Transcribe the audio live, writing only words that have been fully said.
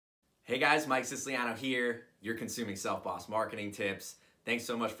Hey guys, Mike Siciliano here. You're consuming Self-Boss Marketing Tips. Thanks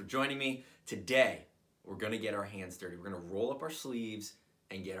so much for joining me. Today, we're gonna get our hands dirty. We're gonna roll up our sleeves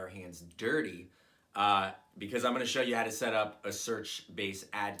and get our hands dirty because I'm gonna show you how to set up a search-based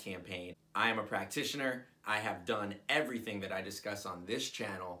ad campaign. I am a practitioner. I have done everything that I discuss on this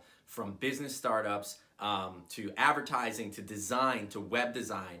channel, from business startups to advertising to design to web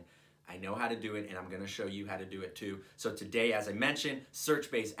design. I know how to do it, and I'm gonna show you how to do it too. So today, as I mentioned,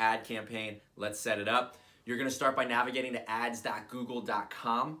 search-based ad campaign. Let's set it up. You're gonna start by navigating to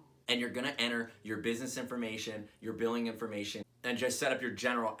ads.google.com, and you're gonna enter your business information, your billing information, and just set up your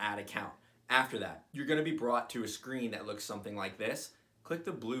general ad account. After that, you're gonna be brought to a screen that looks something like this. Click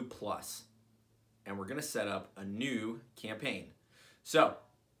the blue plus, and we're gonna set up a new campaign. So,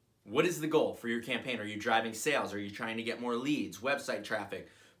 what is the goal for your campaign? Are you driving sales? Are you trying to get more leads, website traffic,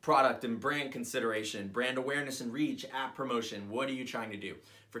 product and brand consideration, brand awareness and reach, app promotion? What are you trying to do?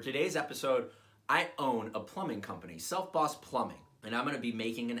 For today's episode, I own a plumbing company, Self-Boss Plumbing, and I'm gonna be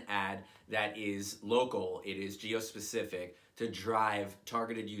making an ad that is local, it is geo-specific, to drive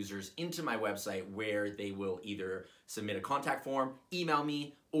targeted users into my website where they will either submit a contact form, email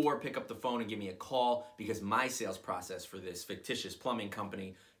me, or pick up the phone and give me a call, because my sales process for this fictitious plumbing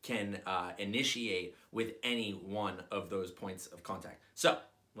company can initiate with any one of those points of contact. So,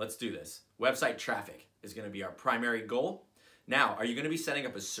 let's do this. Website traffic is gonna be our primary goal. Now, are you gonna be setting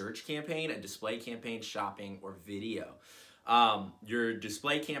up a search campaign, a display campaign, shopping, or video? Your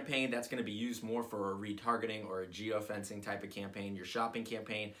display campaign, that's gonna be used more for a retargeting or a geofencing type of campaign. Your shopping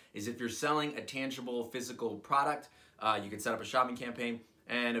campaign is if you're selling a tangible physical product, you can set up a shopping campaign,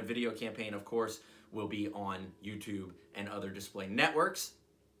 and a video campaign, of course, will be on YouTube and other display networks.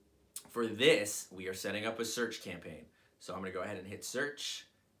 For this, we are setting up a search campaign. So I'm gonna go ahead and hit search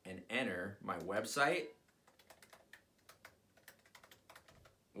and enter my website.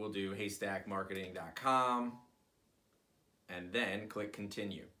 We'll do haystackmarketing.com and then click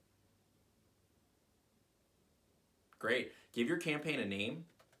continue. Great. Give your campaign a name.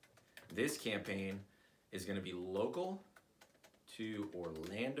 This campaign is going to be local to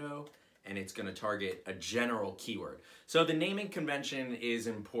Orlando, and it's going to target a general keyword. So the naming convention is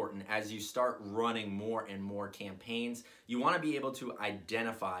important. As you start running more and more campaigns, you want to be able to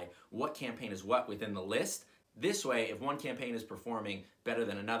identify what campaign is what within the list. This way, if one campaign is performing better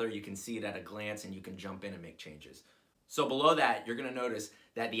than another, you can see it at a glance and you can jump in and make changes. So below that, you're going to notice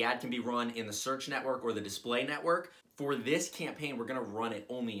that the ad can be run in the search network or the display network. For this campaign, we're going to run it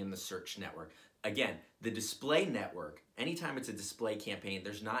only in the search network. Again, the display network, anytime it's a display campaign,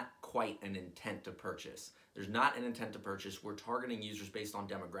 there's not quite an intent to purchase. There's not an intent to purchase. We're targeting users based on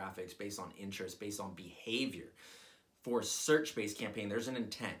demographics, based on interest, based on behavior. For a search-based campaign, there's an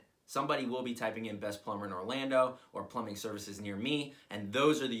intent. Somebody will be typing in best plumber in Orlando or plumbing services near me, and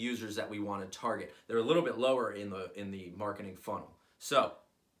those are the users that we want to target. They're a little bit lower in the marketing funnel. So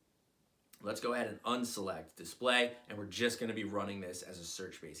let's go ahead and unselect display, and we're just going to be running this as a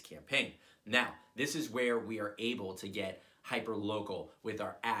search-based campaign. Now, this is where we are able to get hyper-local with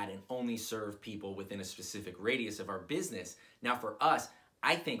our ad and only serve people within a specific radius of our business. Now, for us,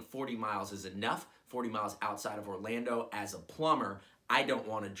 I think 40 miles is enough. 40 miles outside of Orlando. As a plumber, I don't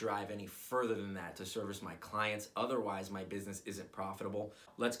want to drive any further than that to service my clients. Otherwise, my business isn't profitable.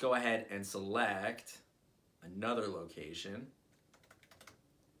 Let's go ahead and select another location.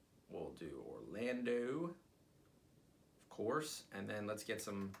 We'll do Orlando, of course, and then let's get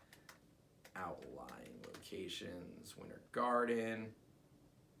some outlying locations. Winter Garden,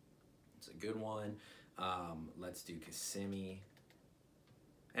 it's a good one. Let's do Kissimmee.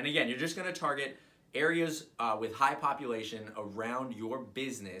 And again, you're just going to target areas with high population around your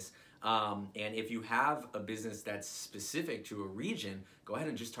business. And if you have a business that's specific to a region, go ahead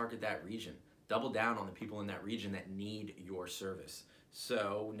and just target that region. Double down on the people in that region that need your service.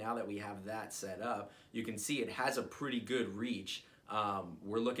 So now that we have that set up, you can see it has a pretty good reach.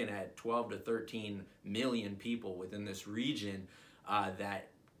 We're looking at 12 to 13 million people within this region that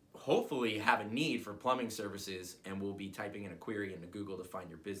hopefully have a need for plumbing services and will be typing in a query into Google to find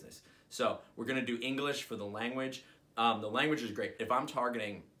your business. So we're gonna do English for the language. The language is great. If I'm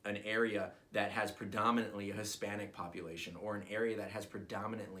targeting an area that has predominantly a Hispanic population or an area that has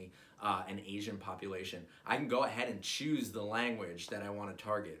predominantly an Asian population, I can go ahead and choose the language that I want to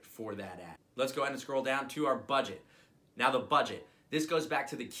target for that ad. Let's go ahead and scroll down to our budget. Now the budget. This goes back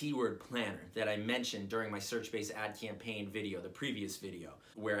to the keyword planner that I mentioned during my search-based ad campaign video, the previous video,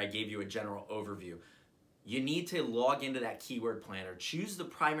 where I gave you a general overview. You need to log into that keyword planner, choose the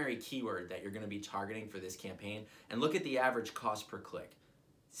primary keyword that you're going to be targeting for this campaign, and look at the average cost per click.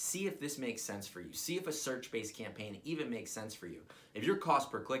 see if this makes sense for you. See if a search-based campaign even makes sense for you. If your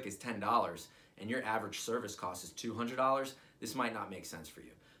cost per click is $10 and your average service cost is $200, this might not make sense for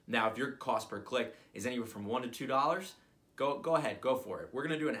you. Now, if your cost per click is anywhere from $1 to $2, go ahead, go for it. We're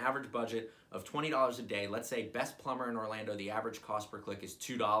gonna do an average budget of $20 a day. Let's say best plumber in Orlando, the average cost per click is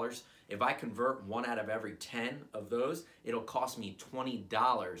 $2. If I convert 1 out of every 10 of those, it'll cost me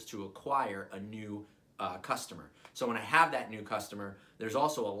 $20 to acquire a new customer. So when I have that new customer, there's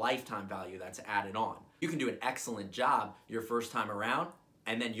also a lifetime value that's added on. You can do an excellent job your first time around,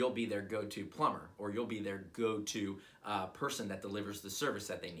 and then you'll be their go-to plumber, or you'll be their go-to person that delivers the service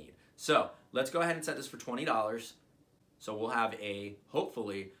that they need. So let's go ahead and set this for $20. So we'll have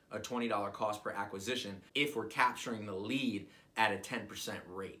hopefully a $20 cost per acquisition if we're capturing the lead at a 10%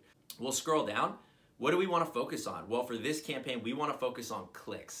 rate. We'll scroll down. What do we want to focus on? Well, for this campaign, we want to focus on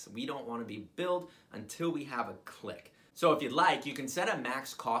clicks. We don't want to be billed until we have a click. So if you'd like, you can set a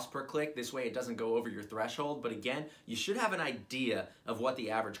max cost per click. This way it doesn't go over your threshold. But again, you should have an idea of what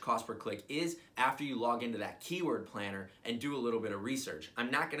the average cost per click is after you log into that keyword planner and do a little bit of research. I'm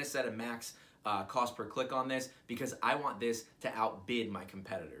not going to set a max cost per click on this because I want this to outbid my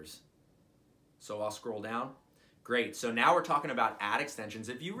competitors. So I'll scroll down. Great, so now we're talking about ad extensions.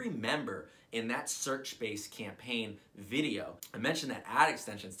 If you remember in that search-based campaign video, I mentioned that ad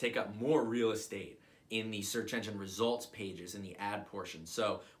extensions take up more real estate in the search engine results pages in the ad portion.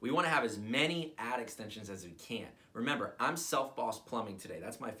 So we want to have as many ad extensions as we can. Remember, I'm Self Boss Plumbing today.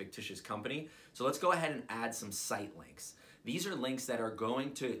 That's my fictitious company. So let's go ahead and add some site links. These are links that are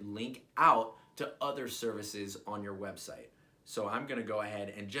going to link out to other services on your website. So I'm going to go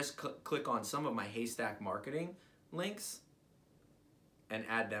ahead and just click on some of my Haystack Marketing links and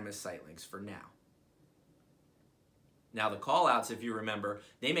add them as site links for now. Now the call outs, if you remember,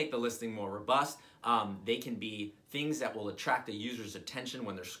 they make the listing more robust. They can be things that will attract the user's attention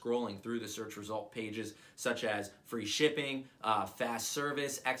when they're scrolling through the search result pages, such as free shipping, fast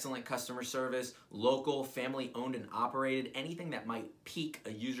service, excellent customer service, local, family owned and operated, anything that might pique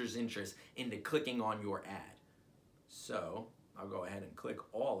a user's interest into clicking on your ad. So I'll go ahead and click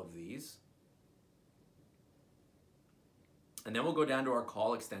all of these. And then we'll go down to our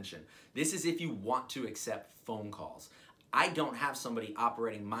call extension. This is if you want to accept phone calls. I don't have somebody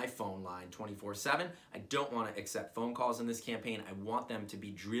operating my phone line 24/7. I don't want to accept phone calls in this campaign. I want them to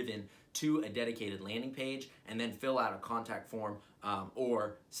be driven to a dedicated landing page and then fill out a contact form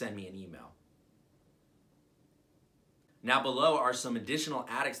or send me an email. Now below are some additional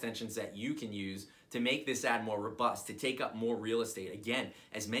ad extensions that you can use to make this ad more robust, to take up more real estate. Again,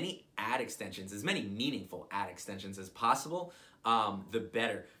 as many ad extensions, as many meaningful ad extensions as possible, the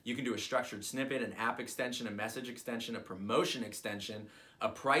better. You can do a structured snippet, an app extension, a message extension, a promotion extension, a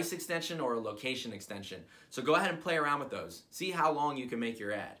price extension, or a location extension. So go ahead and play around with those. See how long you can make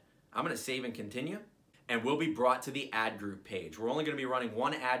your ad. I'm gonna save and continue, and we'll be brought to the ad group page. We're only gonna be running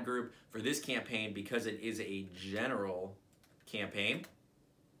one ad group for this campaign because it is a general campaign.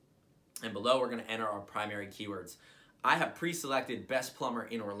 And below, we're gonna enter our primary keywords. I have pre-selected best plumber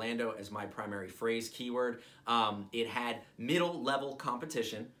in Orlando as my primary phrase keyword. It had middle level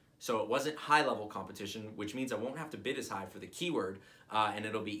competition, so it wasn't high level competition, which means I won't have to bid as high for the keyword, and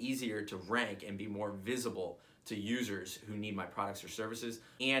it'll be easier to rank and be more visible to users who need my products or services.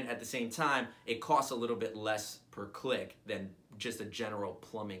 And at the same time, it costs a little bit less per click than just a general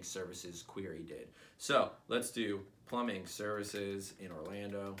plumbing services query did. So let's do plumbing services in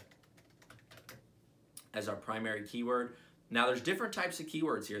Orlando as our primary keyword. Now there's different types of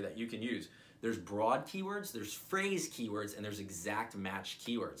keywords here that you can use. There's broad keywords, there's phrase keywords, and there's exact match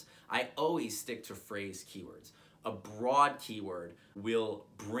keywords. I always stick to phrase keywords. A broad keyword will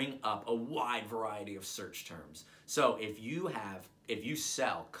bring up a wide variety of search terms. So if you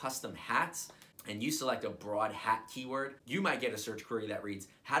sell custom hats and you select a broad hat keyword, you might get a search query that reads,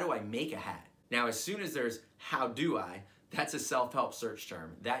 how do I make a hat? Now as soon as there's how do I, that's a self-help search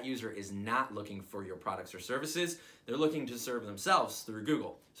term. That user is not looking for your products or services. They're looking to serve themselves through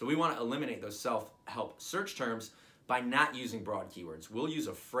Google. So we want to eliminate those self-help search terms by not using broad keywords. We'll use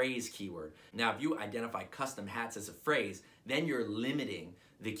a phrase keyword. Now, if you identify custom hats as a phrase, then you're limiting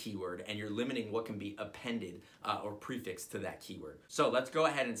the keyword and you're limiting what can be appended or prefixed to that keyword. So let's go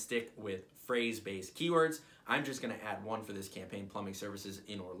ahead and stick with phrase-based keywords. I'm just gonna add one for this campaign, plumbing services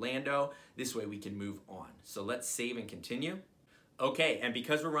in Orlando. This way we can move on. So let's save and continue. Okay, and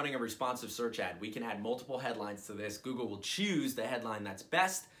because we're running a responsive search ad, we can add multiple headlines to this. Google will choose the headline that's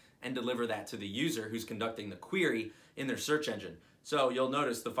best and deliver that to the user who's conducting the query in their search engine. So you'll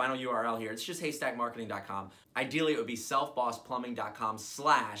notice the final URL here, it's just haystackmarketing.com. Ideally, it would be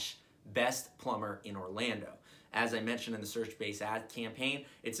selfbossplumbing.com/bestplumber in Orlando. as I mentioned in the search-based ad campaign,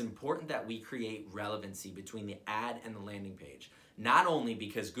 it's important that we create relevancy between the ad and the landing page. Not only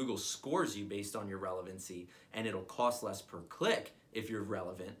because Google scores you based on your relevancy and it'll cost less per click if you're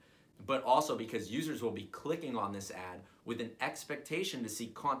relevant, but also because users will be clicking on this ad with an expectation to see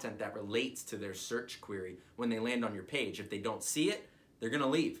content that relates to their search query when they land on your page. If they don't see it, they're gonna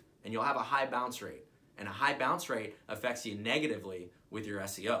leave and you'll have a high bounce rate. And a high bounce rate affects you negatively with your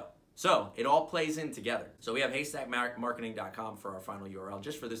SEO. So it all plays in together. So we have haystackmarketing.com for our final URL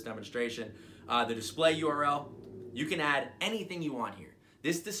just for this demonstration. The display URL, you can add anything you want here.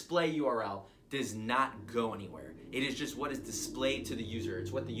 This display URL does not go anywhere. It is just what is displayed to the user.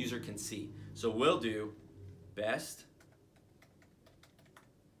 It's what the user can see. So we'll do best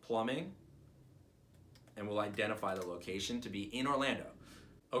plumbing, and we'll identify the location to be in Orlando.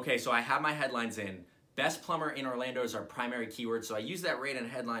 Okay, so I have my headlines in. Best plumber in Orlando is our primary keyword, so I use that right in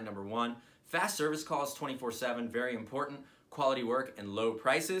headline number 1. Fast service calls 24/7, very important. Quality work and low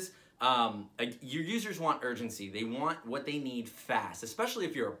prices. Your users want urgency. They want what they need fast, especially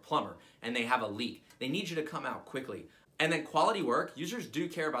if you're a plumber and they have a leak. They need you to come out quickly. And then quality work, users do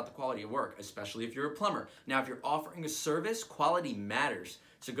care about the quality of work, especially if you're a plumber. Now, if you're offering a service, quality matters.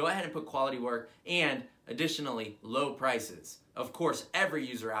 So go ahead and put quality work and additionally, low prices. Of course, every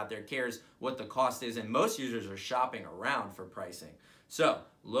user out there cares what the cost is, and most users are shopping around for pricing. So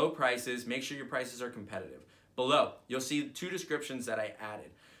low prices, make sure your prices are competitive. Below, you'll see 2 descriptions that I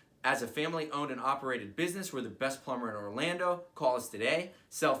added. As a family-owned and operated business, we're the best plumber in Orlando. Call us today.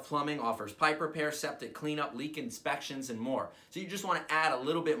 Self Plumbing offers pipe repair, septic cleanup, leak inspections, and more. So you just want to add a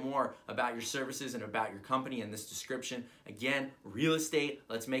little bit more about your services and about your company in this description. Again, real estate,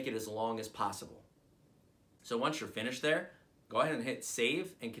 let's make it as long as possible. So once you're finished there, go ahead and hit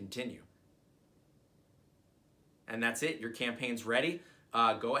save and continue. And that's it, your campaign's ready.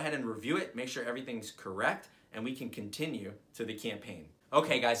 Go ahead and review it, make sure everything's correct, and we can continue to the campaign.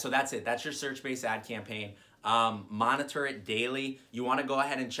 Okay guys, so that's it. That's your search-based ad campaign. Monitor it daily. You wanna go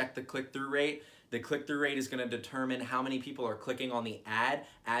ahead and check the click-through rate. The click-through rate is gonna determine how many people are clicking on the ad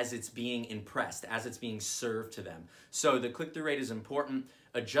as it's being impressed, as it's being served to them. So the click-through rate is important.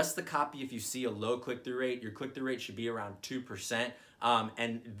 Adjust the copy if you see a low click-through rate. Your click-through rate should be around 2%.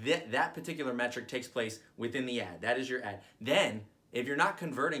 And that particular metric takes place within the ad. That is your ad. Then, if you're not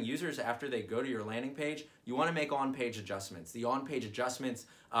converting users after they go to your landing page, you want to make on-page adjustments. The on-page adjustments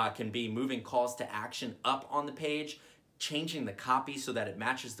can be moving calls to action up on the page, changing the copy so that it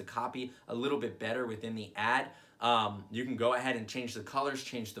matches the copy a little bit better within the ad. You can go ahead and change the colors,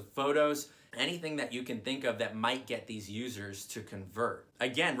 change the photos, anything that you can think of that might get these users to convert.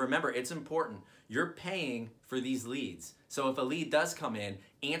 Again, remember, it's important. You're paying for these leads. So if a lead does come in,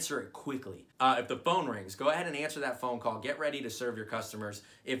 answer it quickly. If the phone rings, go ahead and answer that phone call. Get ready to serve your customers.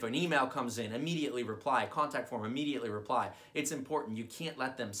 If an email comes in, immediately reply. Contact form, immediately reply. It's important. You can't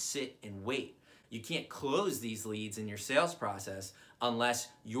let them sit and wait. You can't close these leads in your sales process unless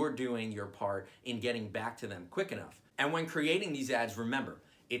you're doing your part in getting back to them quick enough. And when creating these ads, remember,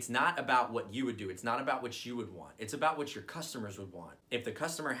 it's not about what you would do. It's not about what you would want. It's about what your customers would want. If the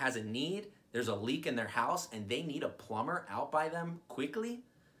customer has a need, there's a leak in their house and they need a plumber out by them quickly,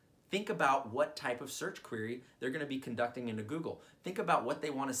 think about what type of search query they're going to be conducting into Google. Think about what they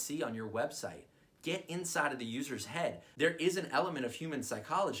want to see on your website. Get inside of the user's head. There is an element of human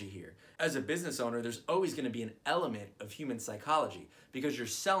psychology here. As a business owner, there's always going to be an element of human psychology because you're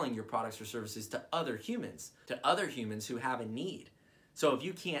selling your products or services to other humans who have a need. So if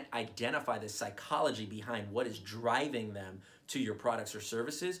you can't identify the psychology behind what is driving them to your products or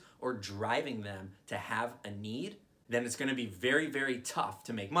services or driving them to have a need, then it's going to be very, very tough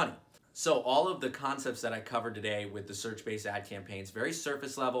to make money. So all of the concepts that I covered today with the search-based ad campaigns, very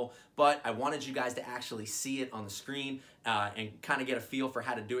surface level, but I wanted you guys to actually see it on the screen and kind of get a feel for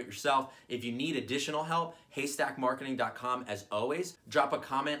how to do it yourself. If you need additional help, haystackmarketing.com as always. Drop a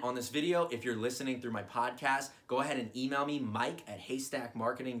comment on this video. If you're listening through my podcast, go ahead and email me,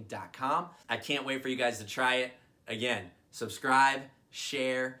 mike@haystackmarketing.com. I can't wait for you guys to try it. Again, subscribe,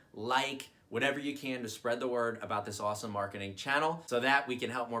 share, like, whatever you can to spread the word about this awesome marketing channel so that we can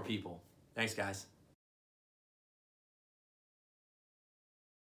help more people. Thanks, guys.